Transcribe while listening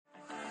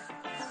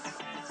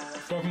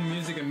Welcome to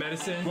Music and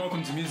Medicine.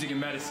 Welcome to Music and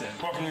Medicine.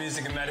 Welcome to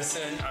Music and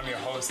Medicine. I'm your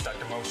host,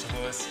 Dr. Moshe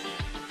Lewis.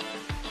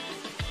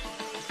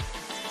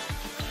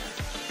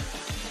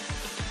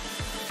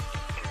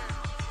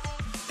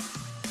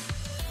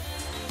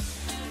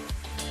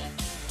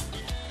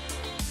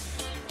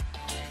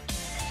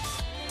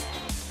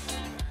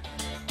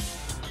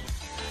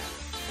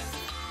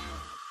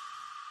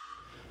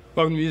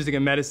 Welcome to Music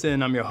and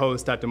Medicine. I'm your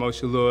host, Dr.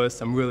 Moshe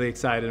Lewis. I'm really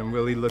excited. I'm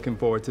really looking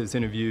forward to this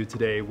interview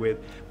today with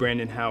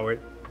Brandon Howard,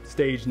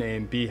 stage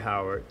name B.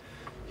 Howard.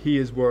 He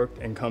has worked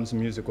and comes from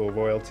musical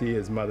royalty.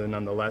 His mother,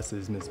 nonetheless,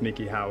 is Miss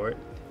Mickey Howard.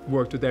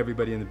 Worked with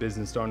everybody in the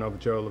business, starting off with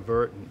Gerald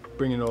Levert and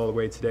bringing it all the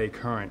way today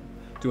current.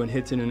 Doing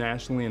hits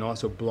internationally and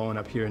also blowing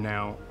up here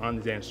now on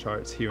the dance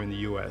charts here in the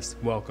U.S.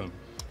 Welcome.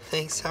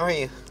 Thanks. How are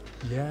you?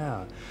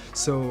 Yeah.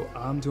 So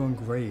I'm doing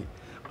great.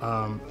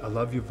 I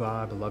love your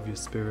vibe, I love your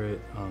spirit,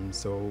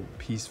 so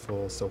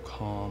peaceful, so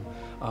calm.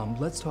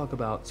 Let's talk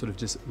about sort of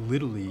just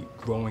literally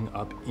growing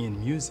up in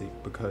music,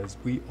 because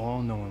we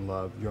all know and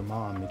love your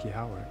mom, Mickey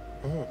Howard.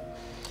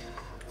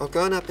 Well,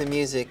 growing up in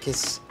music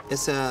is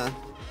a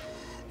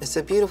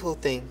beautiful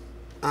thing.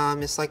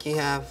 It's like you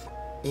have,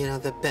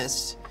 the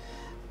best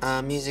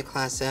music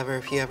class ever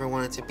if you ever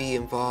wanted to be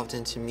involved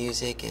into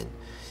music, and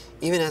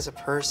even as a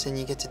person,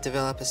 you get to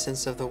develop a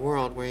sense of the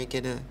world where you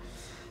get to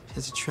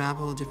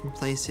travel different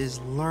places,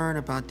 learn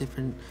about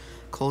different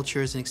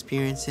cultures and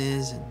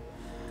experiences, and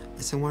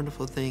it's a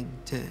wonderful thing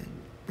to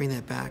bring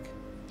that back.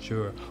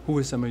 Sure. Who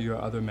were some of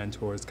your other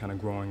mentors kind of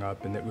growing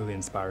up and that really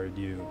inspired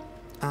you?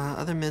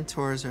 Other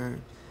mentors are,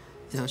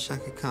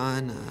 Shaka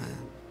Khan, the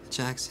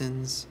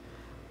Jacksons,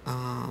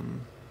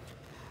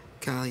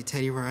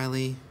 Teddy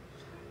Riley.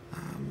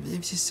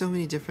 There's just so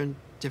many different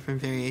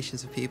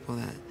variations of people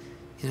that,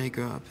 I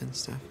grew up and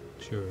stuff.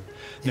 Sure.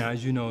 Now,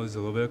 as you know, there's a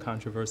little bit of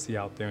controversy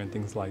out there and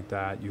things like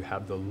that. You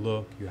have the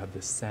look, you have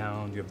the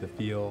sound, you have the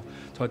feel.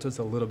 Talk to us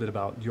a little bit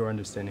about your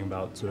understanding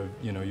about sort of,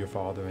 your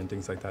father and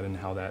things like that and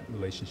how that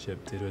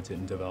relationship did or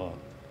didn't develop.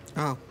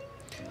 Oh,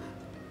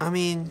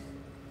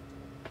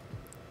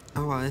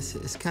 well,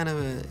 it's kind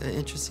of an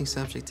interesting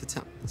subject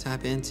to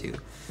tap into.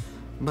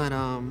 But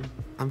I'm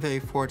very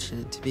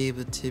fortunate to be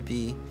able to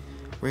be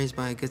raised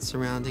by a good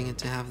surrounding and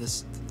to have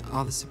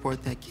all the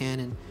support that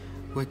can and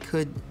what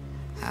could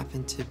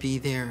happen to be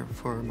there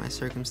for my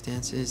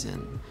circumstances,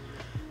 and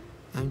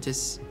I'm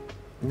just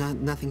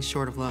nothing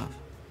short of love.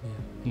 Yeah.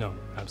 No,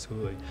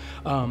 absolutely.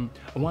 I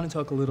want to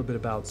talk a little bit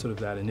about sort of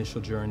that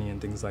initial journey and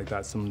things like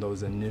that, some of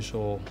those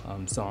initial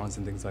songs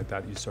and things like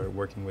that you started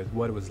working with,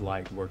 what it was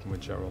like working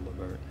with Gerald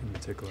Levert in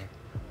particular.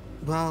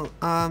 Well,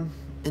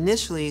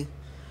 initially,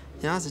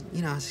 I was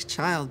a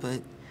child,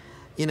 but,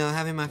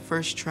 having my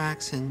first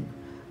tracks and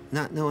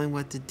not knowing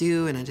what to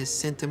do, and I just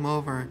sent them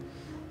over.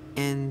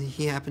 And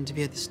he happened to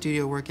be at the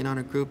studio working on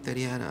a group that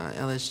he had,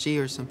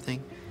 LSG or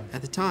something,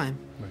 at the time.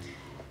 Right.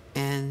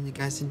 And the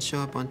guys didn't show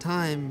up on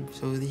time,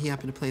 so he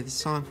happened to play the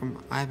song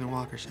from Ivan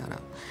Walker, shout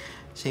out.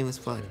 Shameless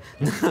plug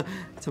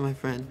to my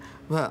friend.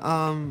 But,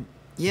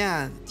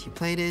 yeah, he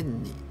played it,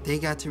 and they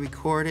got to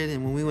record it,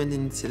 and when we went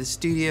into the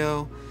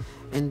studio,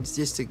 and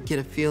just to get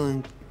a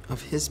feeling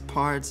of his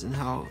parts and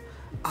how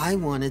I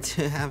wanted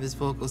to have his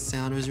vocals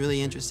sound, it was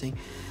really interesting.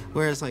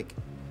 Whereas, like,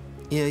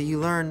 you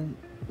learn...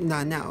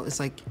 now it's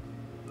like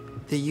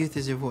the youth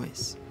is your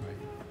voice,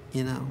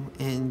 right.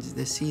 And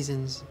the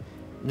seasons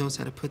knows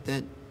how to put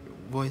that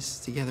voice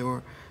together,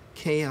 or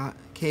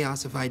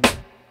chaos of ideas.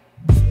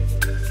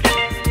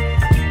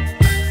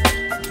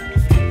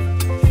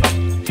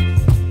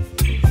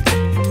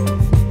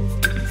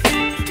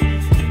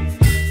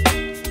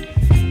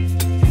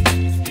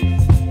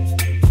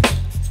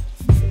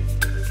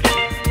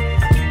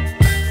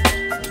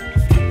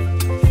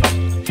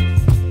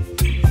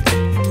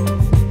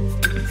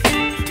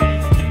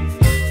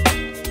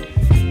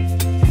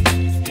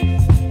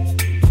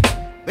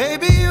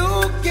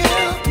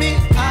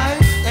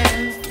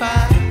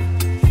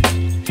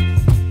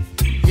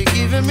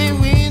 Me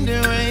wind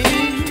and rain.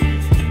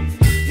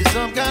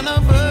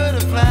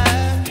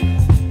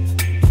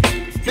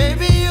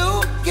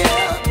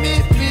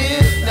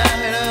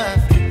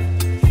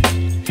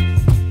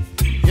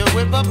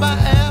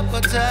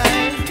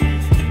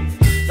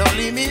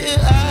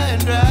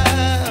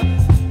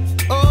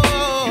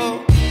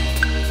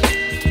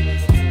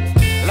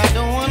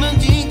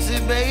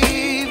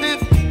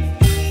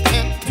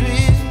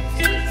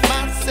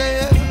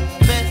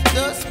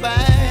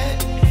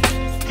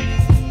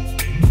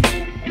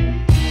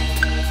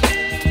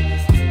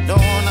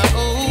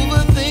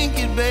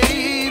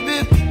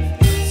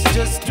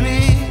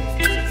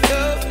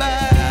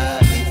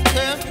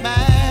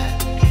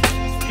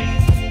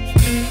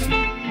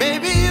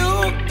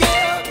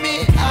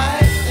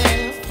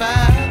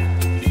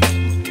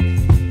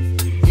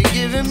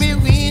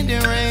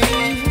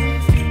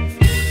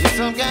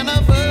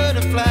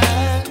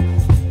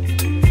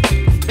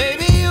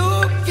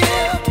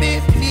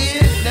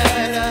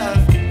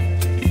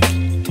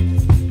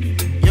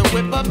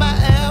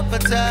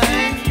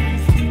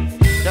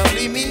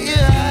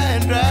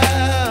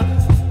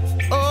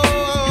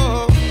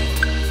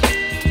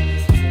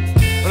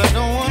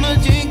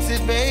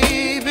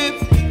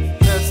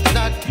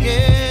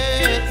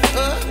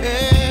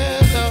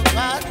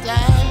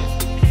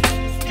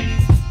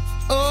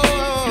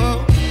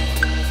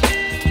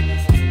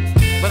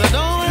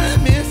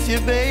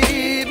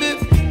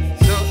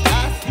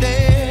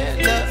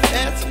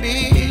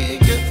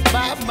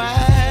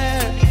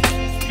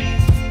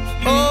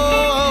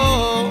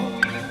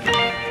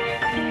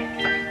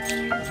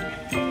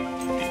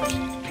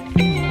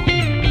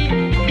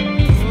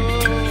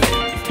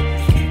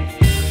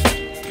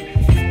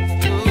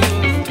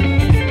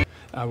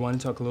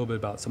 want to talk a little bit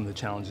about some of the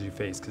challenges you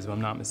faced, because if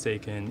I'm not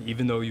mistaken,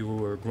 even though you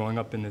were growing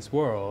up in this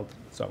world,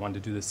 so I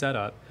wanted to do the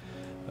setup,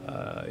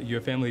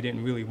 your family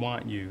didn't really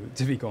want you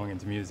to be going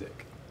into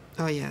music.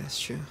 Oh yeah, that's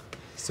true.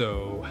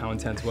 So how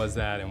intense was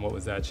that, and what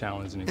was that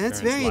challenge and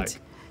experience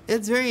like?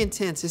 It's very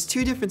intense. It's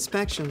two different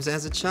spectrums.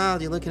 As a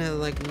child, you're looking at it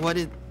like, what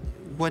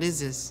is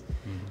this?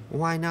 Mm-hmm.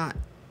 Why not?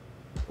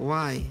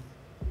 Why?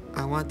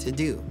 I want to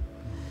do.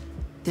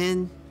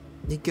 Then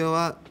you go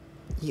up,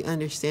 you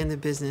understand the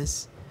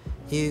business,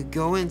 you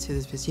go into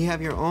this business, you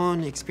have your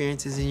own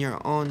experiences and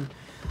your own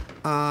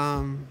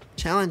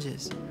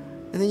challenges,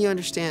 and then you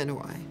understand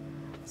why.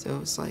 So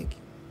it's like,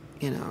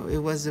 you know, it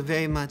was a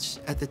very much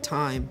at the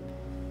time,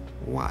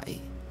 why?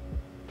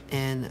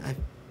 And I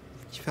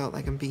felt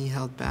like I'm being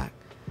held back.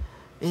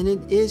 And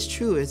it is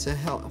true, it's a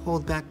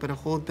hold back, but a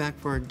hold back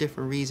for a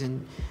different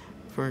reason.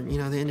 For, you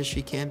know, the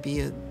industry can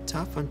be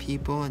tough on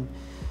people, and,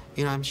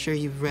 you know, I'm sure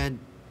you've read,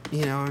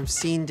 you know, or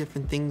seen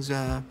different things,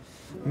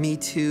 Me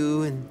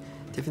Too, and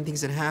different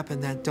things that happen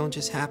that don't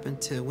just happen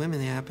to women,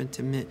 they happen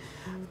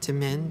to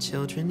men,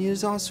 children.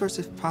 There's all sorts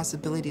of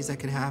possibilities that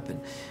could happen.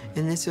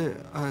 And this,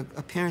 a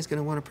parent's going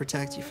to want to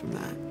protect you from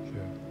that.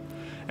 Sure.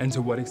 And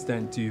to what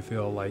extent do you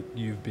feel like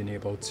you've been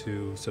able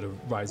to sort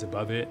of rise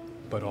above it,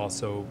 but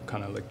also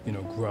kind of like, you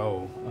know,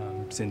 grow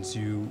since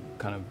you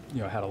kind of,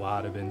 you know, had a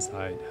lot of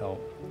inside help?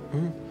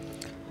 Mm-hmm.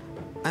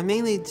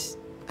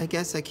 I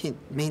guess I can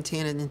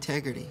maintain an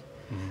integrity.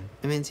 Mm-hmm.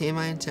 I maintain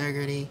my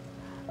integrity.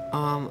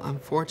 I'm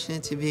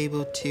fortunate to be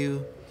able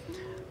to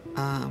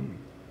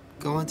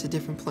go into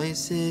different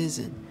places,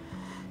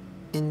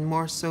 and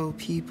more so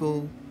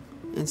people,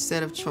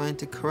 instead of trying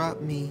to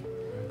corrupt me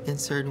in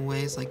certain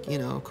ways, like, you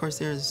know, of course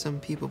there's some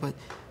people, but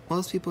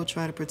most people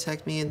try to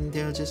protect me, and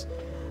they'll just,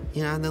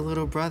 you know, I'm the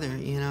little brother.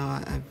 You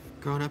know, I've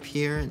grown up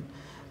here, and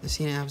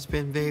I've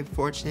been very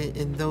fortunate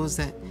in those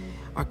that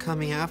are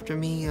coming after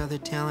me, other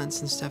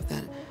talents and stuff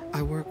that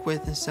I work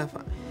with and stuff.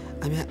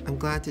 I'm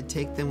glad to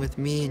take them with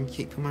me and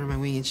keep them under my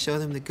wing and show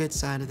them the good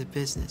side of the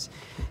business.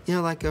 You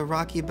know, like a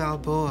Rocky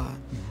Balboa,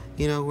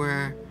 you know,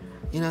 where,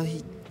 you know,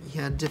 he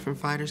had different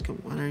fighters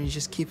come on, and you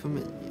just keep them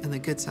on the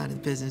good side of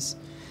the business.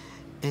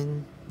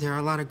 And there are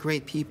a lot of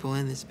great people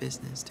in this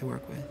business to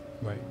work with.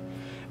 Right.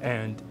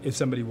 And if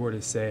somebody were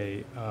to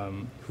say,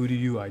 who do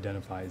you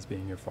identify as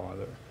being your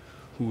father?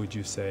 Who would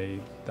you say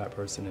that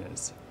person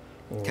is?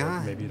 Or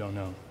God. Maybe you don't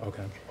know.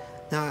 Okay.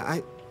 No,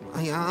 I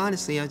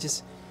honestly, I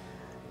just,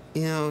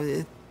 you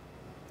know,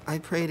 I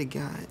pray to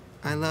God.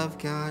 I love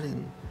God,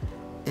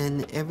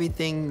 and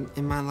everything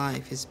in my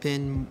life has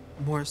been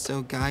more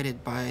so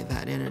guided by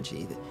that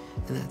energy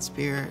and that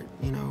spirit,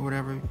 you know,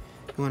 whatever you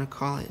want to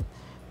call it.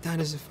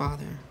 That is a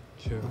father.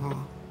 Sure. Of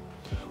all.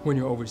 When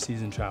you're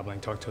overseas and traveling,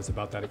 talk to us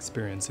about that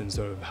experience and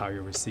sort of how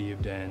you're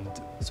received, and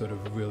sort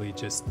of really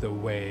just the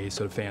way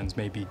sort of fans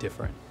may be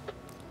different.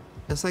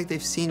 It's like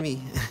they've seen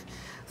me.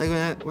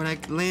 Like when I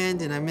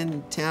land and I'm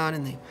in town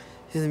and they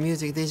hear the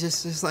music, they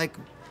just like,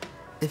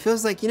 it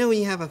feels like, you know, when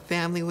you have a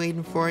family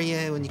waiting for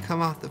you, when you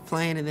come off the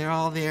plane and they're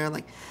all there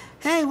like,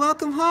 hey,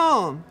 welcome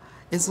home.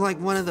 It's like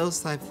one of those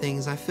type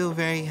things. I feel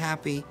very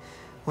happy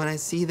when I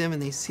see them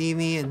and they see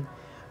me, and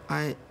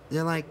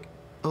they're like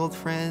old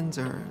friends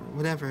or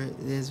whatever it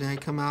is. When I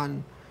come out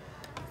and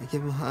I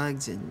give them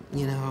hugs, and,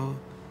 you know,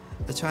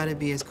 I try to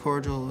be as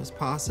cordial as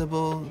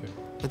possible. Sure.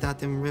 Without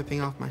them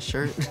ripping off my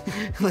shirt,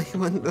 like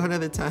one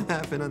other time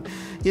happened.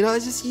 You know,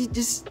 it's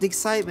just the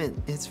excitement.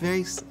 It's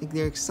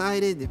they're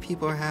excited, the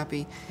people are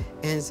happy,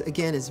 and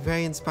it's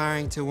very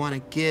inspiring to want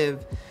to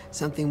give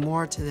something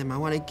more to them. I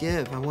want to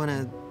give. I want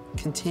to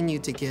continue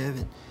to give,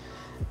 and,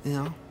 you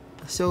know,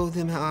 show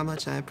them how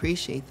much I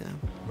appreciate them.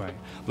 Right.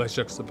 Let's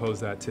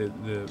juxtapose that to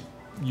the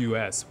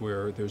U.S.,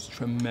 where there's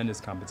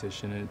tremendous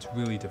competition and it's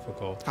really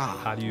difficult.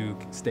 How do you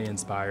stay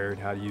inspired?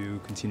 How do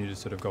you continue to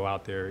sort of go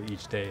out there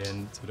each day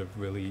and sort of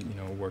really, you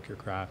know, work your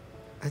craft?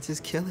 I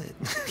just kill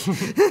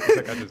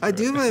it. I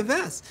do my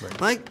best. Right.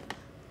 Like,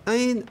 I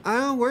mean, I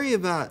don't worry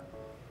about,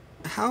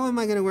 how am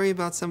I going to worry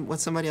about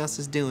what somebody else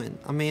is doing?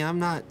 I mean, I'm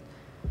not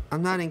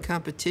in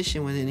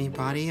competition with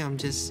anybody. I'm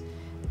just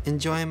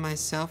enjoying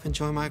myself,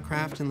 enjoying my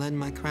craft, and letting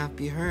my craft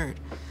be heard.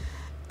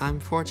 I'm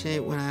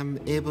fortunate when I'm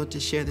able to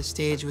share the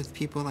stage with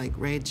people like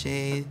Ray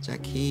J,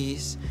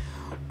 Jackie's,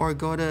 or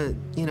go to,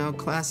 you know,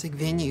 classic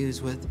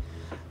venues with,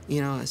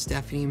 you know,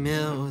 Stephanie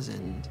Mills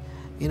and,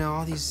 you know,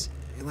 all these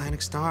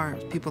Atlantic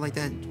stars, people like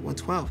that,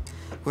 112,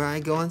 where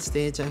I go on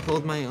stage, I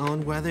hold my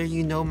own, whether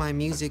you know my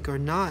music or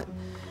not,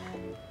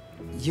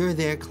 you're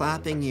there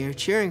clapping, you're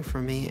cheering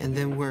for me, and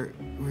then we're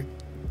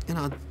you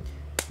know,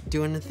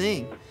 doing the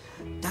thing.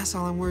 That's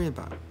all I'm worried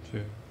about.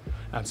 Sure.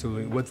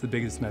 Absolutely. What's the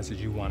biggest message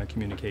you want to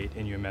communicate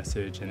in your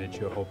message and that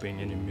you're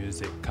hoping in your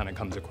music kind of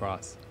comes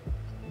across?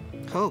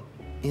 Hope.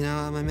 You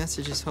know, my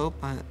message is hope.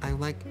 I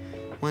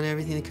want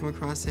everything to come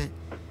across that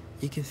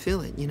you can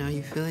feel it. You know,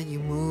 you feel it, you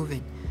move,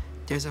 and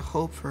there's a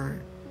hope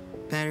for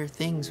better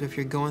things if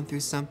you're going through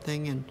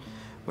something and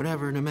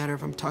whatever, no matter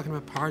if I'm talking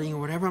about partying or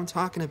whatever I'm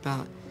talking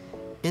about.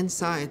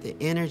 Inside, the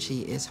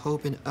energy is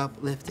hope and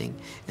uplifting,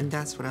 and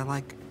that's what I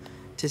like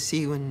to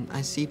see when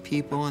I see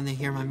people and they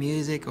hear my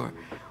music or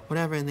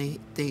whatever, and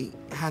they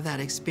have that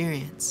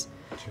experience.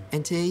 Sure.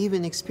 And to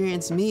even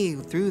experience me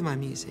through my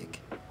music.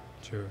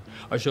 Sure.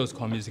 Our show's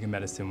called Music and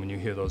Medicine. When you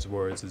hear those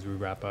words as we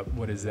wrap up,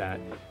 what does that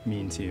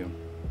mean to you?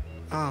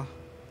 Oh,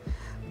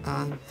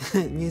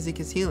 music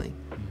is healing.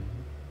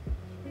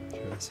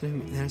 Sure.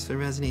 That's what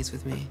resonates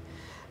with me.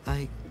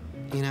 Like,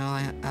 you know,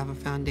 I have a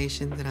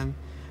foundation that I'm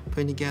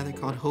putting together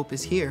called Hope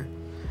is Here,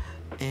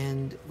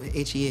 and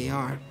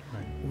HEAR,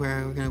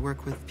 where we're going to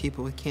work with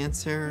people with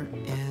cancer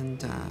and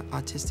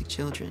autistic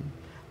children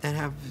that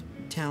have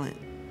talent.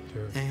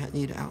 Sure. They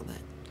need an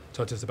outlet.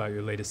 Talk to us about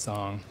your latest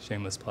song,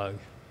 shameless plug.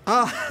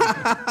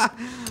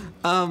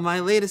 Oh, my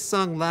latest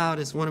song, "Loud,"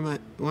 is one of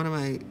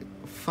my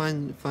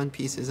fun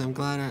pieces. I'm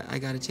glad I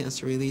got a chance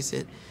to release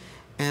it.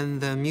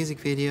 And the music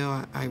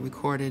video I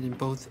recorded in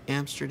both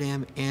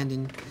Amsterdam and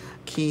in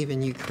Kyiv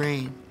in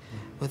Ukraine,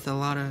 with a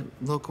lot of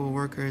local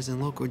workers and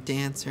local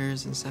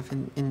dancers and stuff,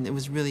 and it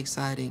was really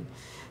exciting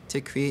to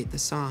create the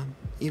song.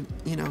 You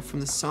know, from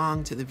the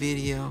song to the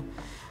video,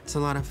 it's a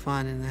lot of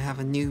fun, and I have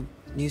a new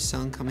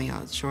song coming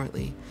out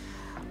shortly.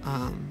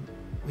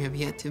 We have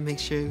yet to make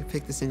sure we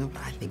pick the single,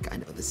 but I think I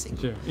know the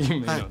single. Sure, you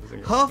may but know the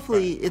single.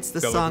 hopefully it's the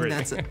They'll song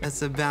agree.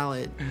 that's a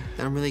ballad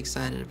that I'm really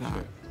excited about.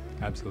 Sure.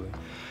 Absolutely.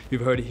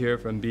 You've heard it here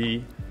from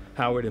B.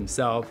 Howard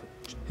himself.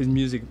 His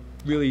music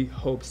really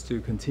hopes to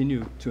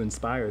continue to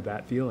inspire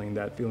that feeling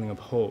of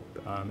hope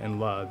and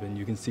love. And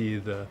you can see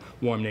the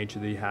warm nature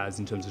that he has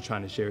in terms of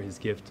trying to share his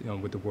gift,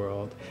 with the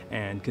world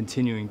and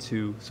continuing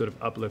to sort of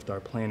uplift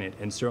our planet,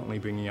 and certainly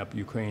bringing up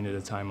Ukraine at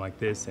a time like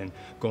this and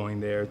going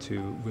there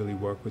to really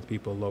work with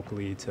people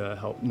locally to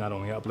help not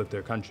only uplift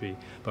their country,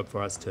 but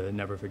for us to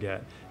never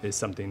forget is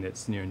something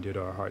that's near and dear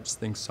to our hearts.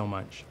 Thanks so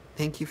much.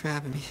 Thank you for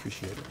having me.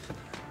 Appreciate it.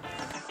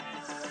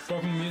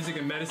 Welcome to Music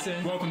and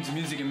Medicine. Welcome to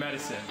Music and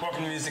Medicine.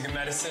 Welcome to Music and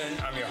Medicine.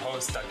 I'm your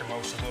host, Dr.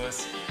 Moshe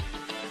Lewis.